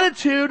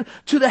gratitude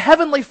to the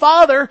Heavenly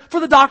Father for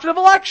the doctrine of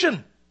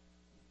election.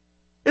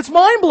 It's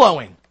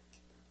mind-blowing.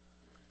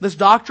 This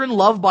doctrine,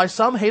 loved by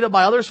some, hated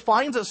by others,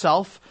 finds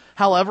itself,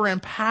 however, in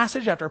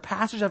passage after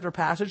passage after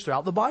passage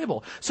throughout the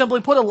Bible.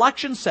 Simply put,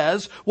 election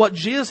says what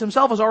Jesus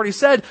himself has already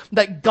said,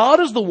 that God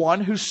is the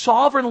one who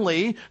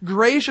sovereignly,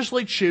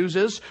 graciously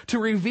chooses to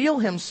reveal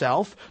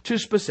himself to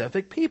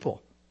specific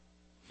people.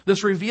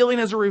 This revealing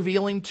is a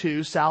revealing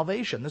to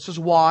salvation. This is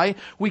why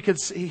we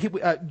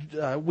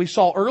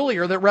saw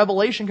earlier that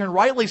Revelation can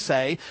rightly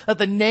say that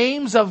the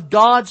names of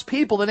God's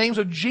people, the names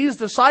of Jesus'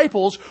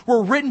 disciples,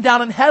 were written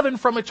down in heaven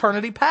from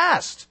eternity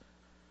past.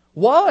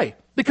 Why?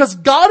 Because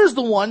God is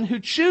the one who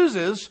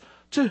chooses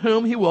to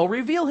whom he will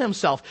reveal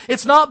himself.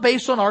 It's not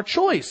based on our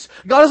choice.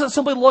 God doesn't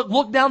simply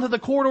look down to the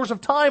corridors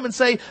of time and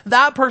say,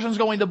 that person's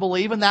going to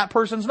believe and that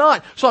person's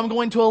not. So I'm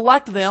going to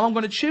elect them, I'm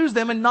going to choose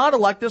them and not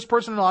elect this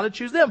person and not to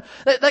choose them.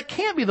 That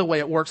can't be the way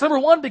it works. Number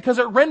one, because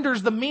it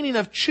renders the meaning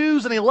of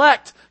choose and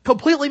elect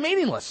completely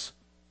meaningless.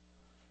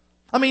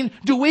 I mean,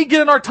 do we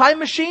get in our time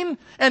machine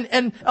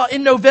and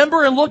in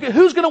November and look at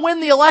who's going to win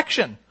the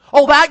election?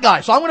 Oh, that guy,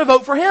 so I'm going to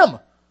vote for him.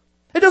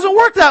 It doesn't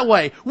work that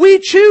way. We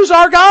choose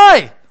our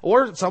guy.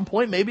 Or at some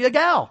point, maybe a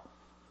gal.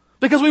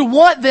 Because we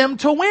want them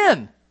to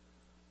win.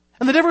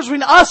 And the difference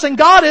between us and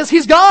God is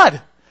He's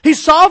God.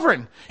 He's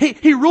sovereign.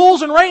 He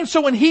rules and reigns.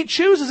 So when He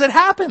chooses, it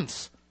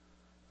happens.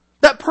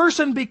 That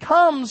person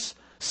becomes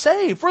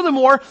saved.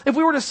 Furthermore, if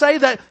we were to say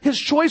that His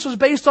choice was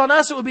based on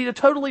us, it would be to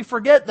totally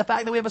forget the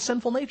fact that we have a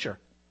sinful nature.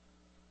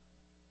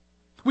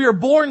 We are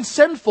born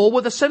sinful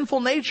with a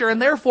sinful nature,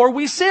 and therefore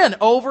we sin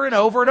over and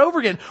over and over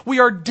again. We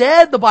are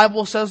dead, the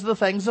Bible says, to the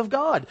things of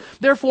God.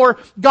 Therefore,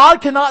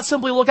 God cannot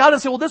simply look out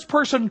and say, well, this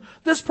person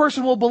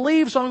will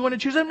believe, so I'm going to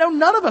choose him. No,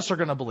 none of us are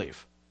going to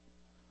believe.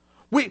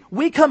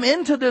 We come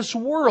into this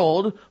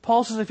world,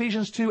 Paul says in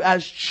Ephesians 2,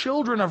 as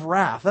children of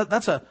wrath.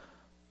 That's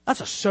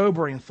a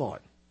sobering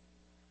thought.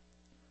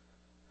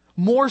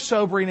 More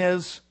sobering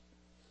is,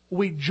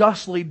 we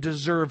justly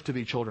deserve to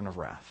be children of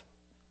wrath.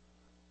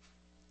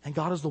 And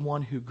God is the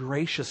one who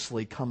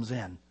graciously comes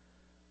in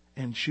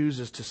and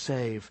chooses to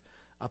save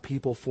a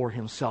people for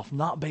himself,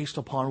 not based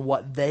upon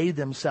what they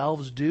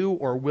themselves do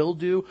or will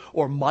do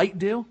or might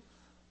do,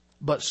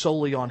 but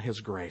solely on his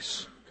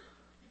grace.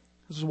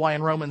 This is why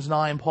in Romans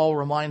 9, Paul will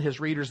remind his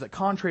readers that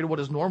contrary to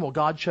what is normal,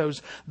 God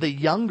chose the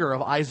younger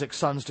of Isaac's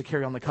sons to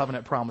carry on the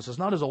covenant promises,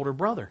 not his older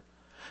brother.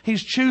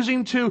 He's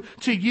choosing to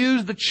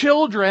use the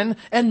children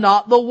and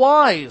not the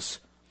wise.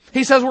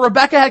 He says, well,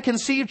 Rebekah had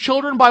conceived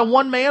children by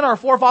one man, our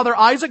forefather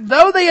Isaac,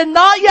 though they had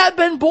not yet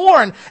been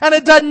born, and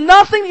had done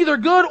nothing either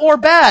good or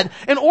bad,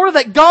 in order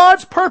that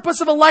God's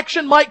purpose of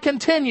election might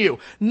continue.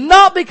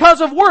 Not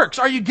because of works.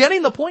 Are you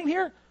getting the point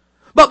here?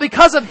 But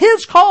because of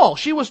his call,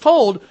 she was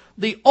told,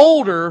 the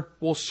older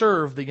will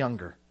serve the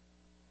younger.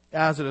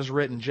 As it is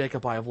written,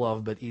 Jacob I have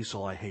loved, but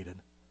Esau I hated.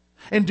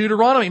 In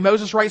Deuteronomy,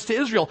 Moses writes to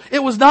Israel,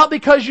 it was not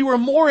because you were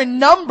more in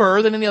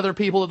number than any other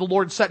people that the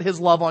Lord set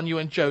his love on you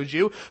and chose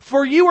you,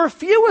 for you were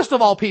fewest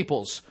of all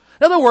peoples.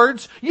 In other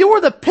words, you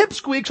were the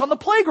pipsqueaks on the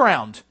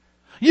playground.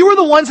 You were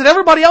the ones that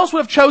everybody else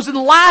would have chosen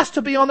last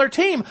to be on their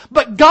team.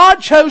 But God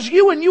chose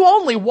you and you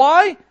only.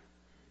 Why?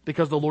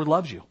 Because the Lord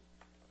loves you.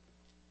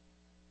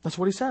 That's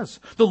what he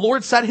says. The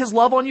Lord set his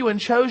love on you and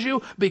chose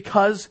you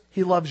because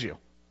he loves you.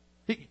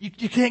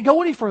 You can't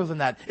go any further than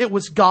that. It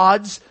was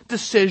God's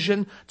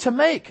decision to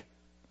make.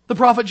 The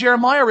prophet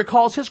Jeremiah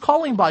recalls his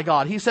calling by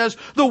God. He says,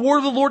 the word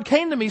of the Lord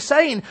came to me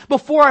saying,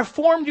 before I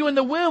formed you in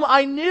the womb,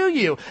 I knew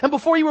you. And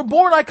before you were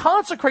born, I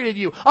consecrated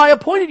you. I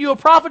appointed you a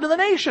prophet to the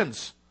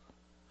nations.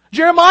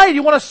 Jeremiah,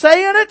 you want to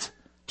say in it?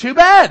 Too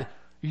bad.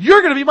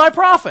 You're going to be my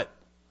prophet.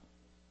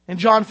 In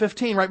John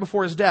 15, right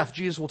before his death,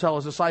 Jesus will tell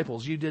his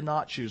disciples, you did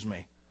not choose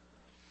me,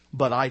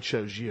 but I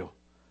chose you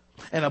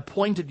and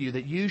appointed you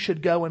that you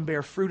should go and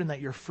bear fruit and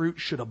that your fruit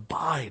should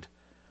abide.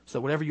 So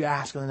that whatever you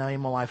ask in the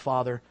name of my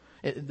Father,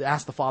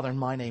 ask the Father in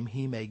my name,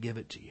 he may give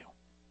it to you.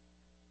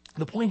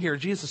 The point here,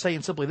 Jesus is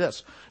saying simply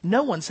this.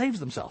 No one saves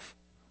themselves.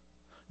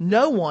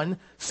 No one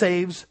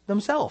saves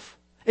themselves.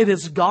 It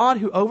is God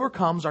who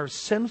overcomes our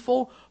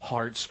sinful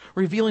hearts,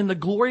 revealing the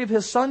glory of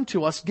his Son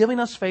to us, giving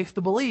us faith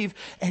to believe,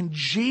 and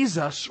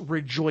Jesus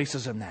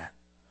rejoices in that.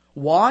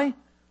 Why?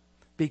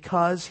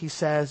 Because, he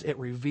says, it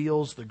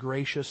reveals the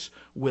gracious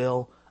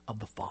will of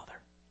the Father.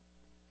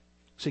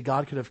 See,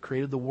 God could have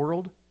created the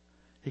world.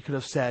 He could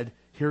have said,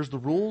 here's the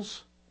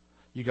rules.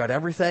 You got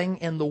everything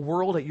in the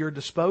world at your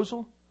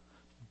disposal.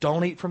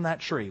 Don't eat from that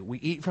tree. We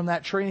eat from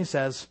that tree, and he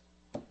says,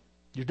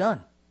 you're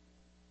done.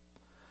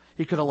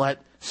 He could have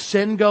let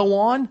sin go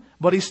on,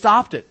 but he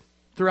stopped it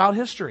throughout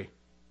history.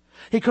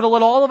 He could have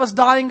let all of us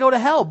die and go to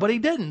hell, but he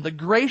didn't. The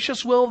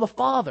gracious will of the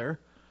Father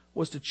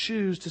was to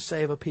choose to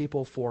save a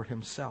people for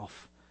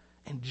himself.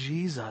 And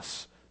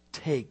Jesus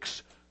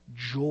takes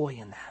joy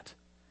in that.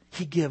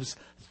 He gives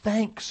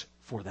thanks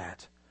for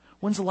that.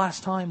 When's the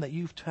last time that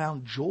you've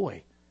found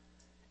joy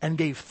and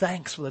gave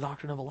thanks for the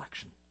doctrine of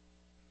election?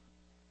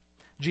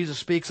 Jesus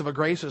speaks of a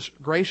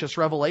gracious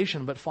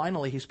revelation, but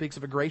finally he speaks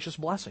of a gracious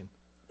blessing.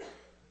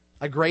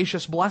 A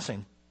gracious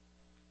blessing.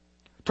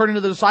 Turning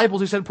to the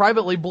disciples, he said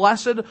privately,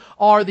 blessed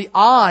are the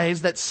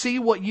eyes that see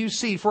what you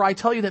see. For I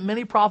tell you that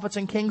many prophets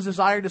and kings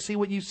desired to see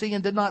what you see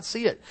and did not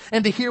see it,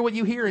 and to hear what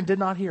you hear and did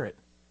not hear it.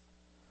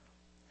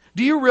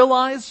 Do you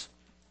realize,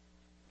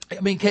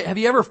 have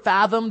you ever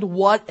fathomed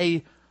what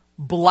a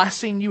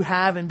blessing you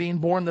have in being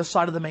born this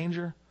side of the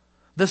manger,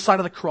 this side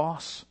of the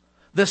cross,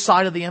 this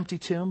side of the empty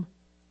tomb?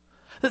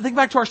 Think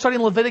back to our study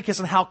in Leviticus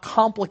and how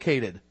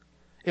complicated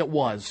it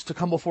was to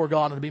come before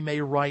God and to be made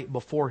right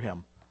before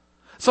Him.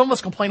 Some of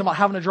us complain about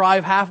having to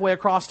drive halfway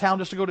across town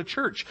just to go to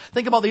church.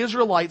 Think about the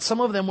Israelites.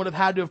 Some of them would have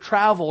had to have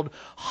traveled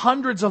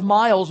hundreds of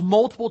miles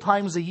multiple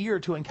times a year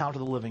to encounter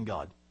the living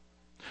God,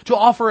 to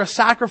offer a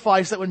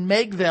sacrifice that would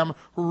make them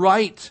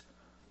right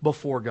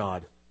before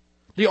God.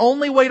 The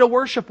only way to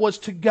worship was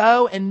to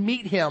go and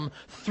meet Him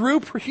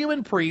through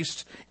human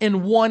priests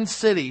in one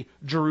city,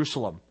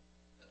 Jerusalem.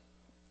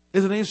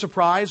 Is it any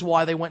surprise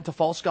why they went to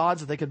false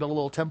gods, that they could build a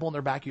little temple in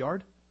their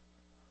backyard?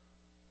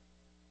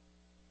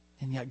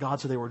 And yet God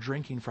said they were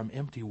drinking from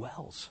empty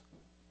wells.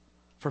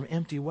 From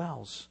empty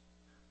wells.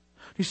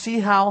 Do you see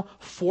how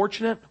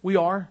fortunate we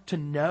are to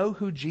know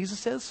who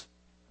Jesus is?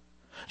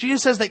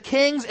 Jesus says that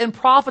kings and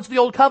prophets of the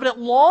Old Covenant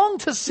long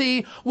to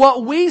see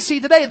what we see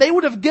today. They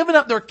would have given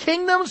up their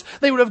kingdoms.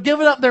 They would have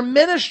given up their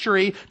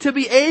ministry to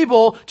be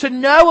able to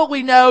know what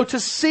we know, to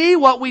see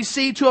what we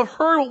see, to have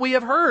heard what we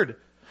have heard.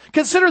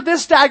 Consider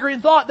this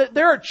staggering thought, that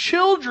there are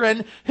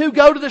children who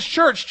go to this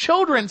church,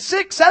 children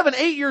 6, 7,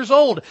 8 years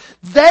old.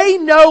 They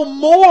know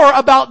more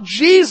about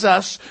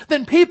Jesus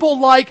than people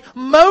like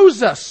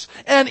Moses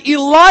and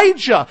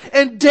Elijah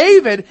and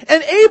David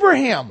and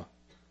Abraham.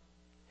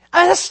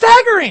 And that's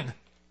staggering.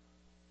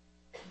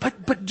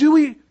 But do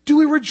we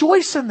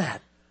rejoice in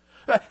that?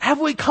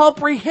 Have we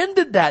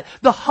comprehended that?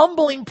 The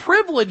humbling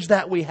privilege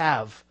that we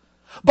have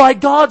by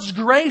God's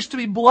grace to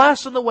be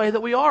blessed in the way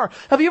that we are.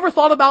 Have you ever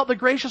thought about the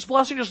gracious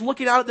blessing just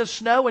looking out at the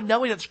snow and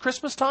knowing it's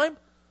Christmas time?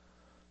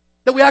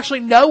 That we actually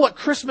know what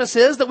Christmas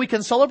is, that we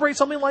can celebrate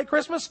something like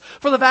Christmas?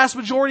 For the vast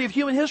majority of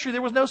human history,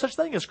 there was no such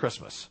thing as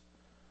Christmas.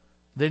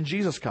 Then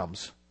Jesus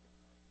comes.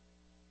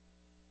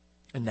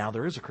 And now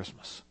there is a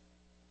Christmas.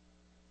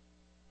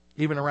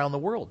 Even around the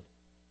world.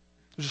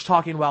 I was just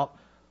talking about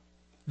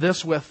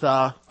this with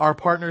our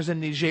partners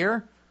in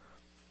Niger.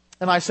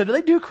 And I said, do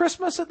they do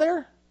Christmas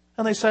there?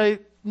 And they say,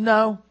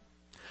 no.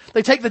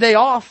 They take the day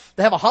off.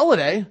 They have a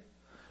holiday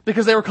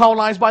because they were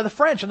colonized by the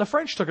French, and the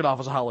French took it off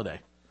as a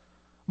holiday.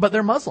 But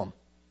they're Muslim.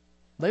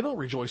 They don't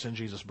rejoice in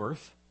Jesus'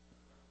 birth.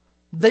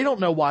 They don't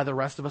know why the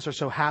rest of us are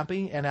so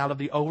happy, and out of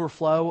the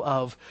overflow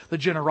of the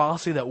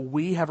generosity that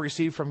we have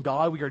received from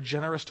God, we are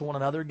generous to one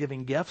another,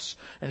 giving gifts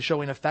and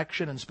showing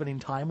affection and spending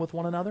time with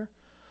one another,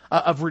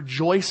 of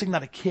rejoicing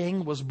that a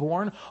king was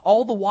born.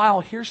 All the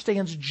while, here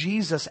stands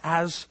Jesus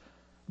as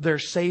their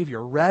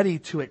Savior, ready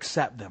to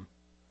accept them,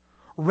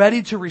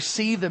 ready to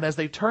receive them as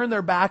they turn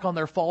their back on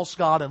their false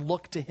god and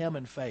look to Him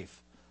in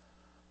faith.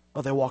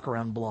 But they walk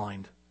around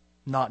blind,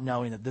 not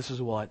knowing that this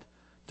is what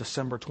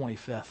December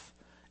 25th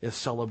is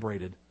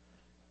celebrated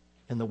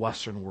in the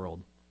Western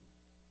world.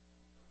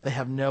 They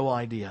have no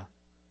idea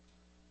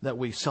that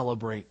we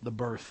celebrate the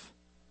birth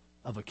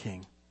of a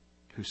king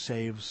who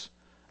saves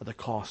at the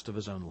cost of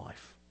His own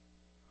life.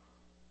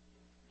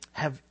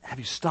 Have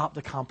you stopped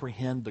to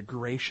comprehend the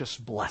gracious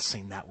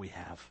blessing that we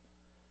have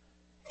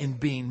in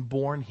being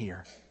born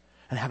here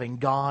and having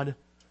God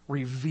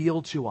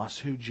reveal to us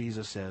who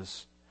Jesus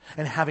is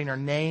and having our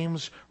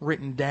names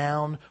written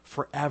down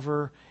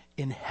forever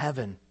in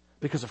heaven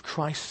because of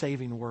Christ's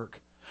saving work,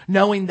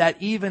 knowing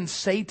that even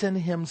Satan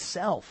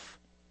himself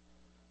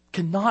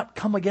cannot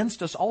come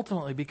against us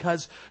ultimately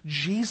because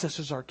Jesus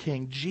is our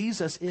King.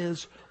 Jesus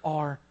is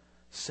our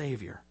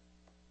Savior.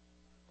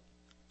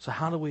 So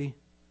how do we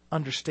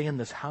understand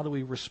this? How do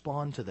we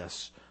respond to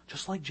this?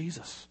 Just like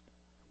Jesus,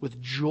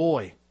 with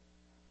joy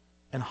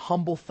and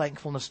humble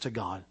thankfulness to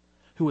God,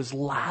 who has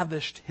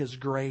lavished His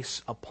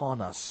grace upon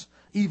us,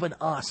 even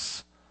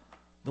us,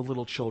 the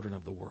little children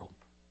of the world.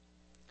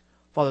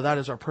 Father, that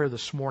is our prayer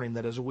this morning,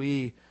 that as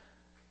we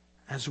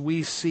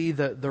see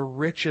the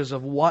riches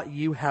of what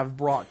You have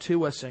brought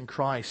to us in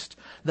Christ,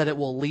 that it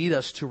will lead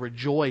us to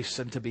rejoice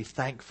and to be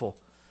thankful.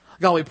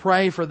 God, we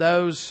pray for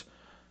those,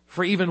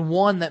 for even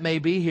one that may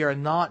be here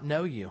and not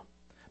know You.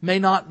 may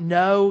not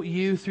know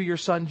you through your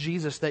Son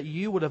Jesus, that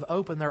you would have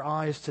opened their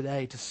eyes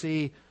today to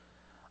see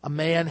a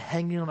man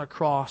hanging on a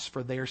cross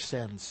for their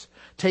sins,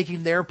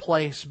 taking their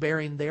place,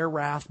 bearing their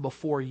wrath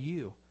before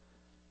you.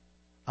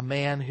 A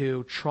man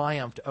who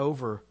triumphed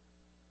over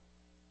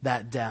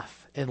that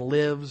death and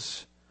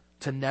lives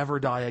to never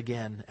die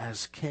again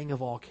as King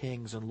of all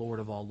kings and Lord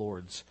of all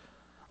lords.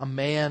 A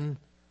man,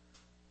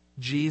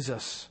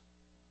 Jesus,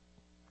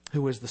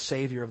 who is the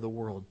Savior of the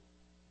world.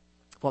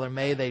 Father,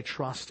 may they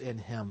trust in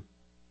Him.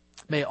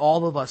 May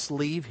all of us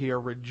leave here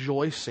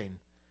rejoicing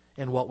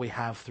in what we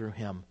have through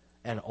Him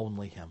and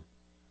only Him.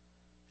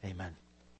 Amen.